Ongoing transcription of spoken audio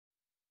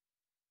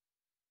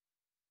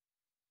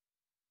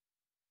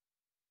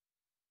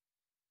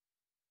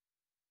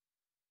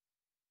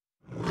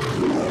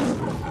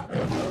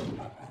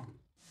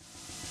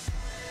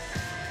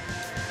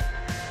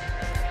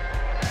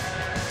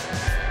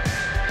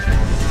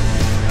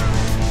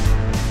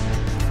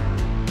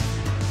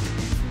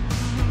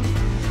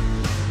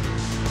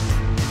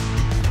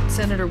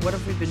Senator, what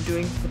have we been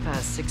doing for the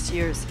past 6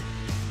 years?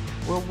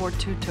 World War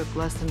II took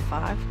less than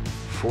 5.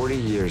 40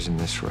 years in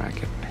this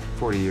racket.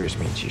 40 years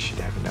means you should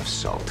have enough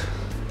salt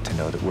to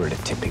know that we're at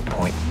a tipping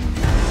point.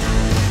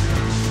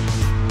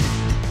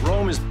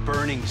 Rome is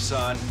burning,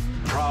 son.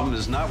 The problem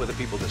is not with the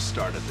people that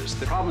started this.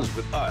 The problem is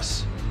with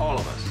us, all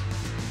of us,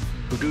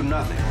 who do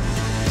nothing.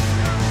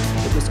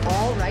 It was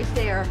all right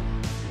there.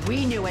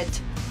 We knew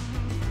it.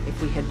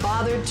 If we had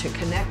bothered to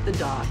connect the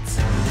dots.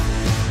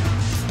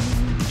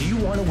 Do you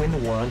want to win the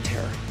war on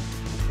terror?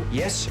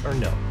 Yes or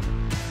no?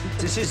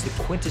 This is the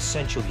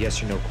quintessential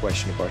yes or no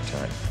question of our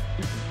time.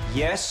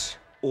 Yes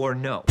or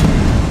no?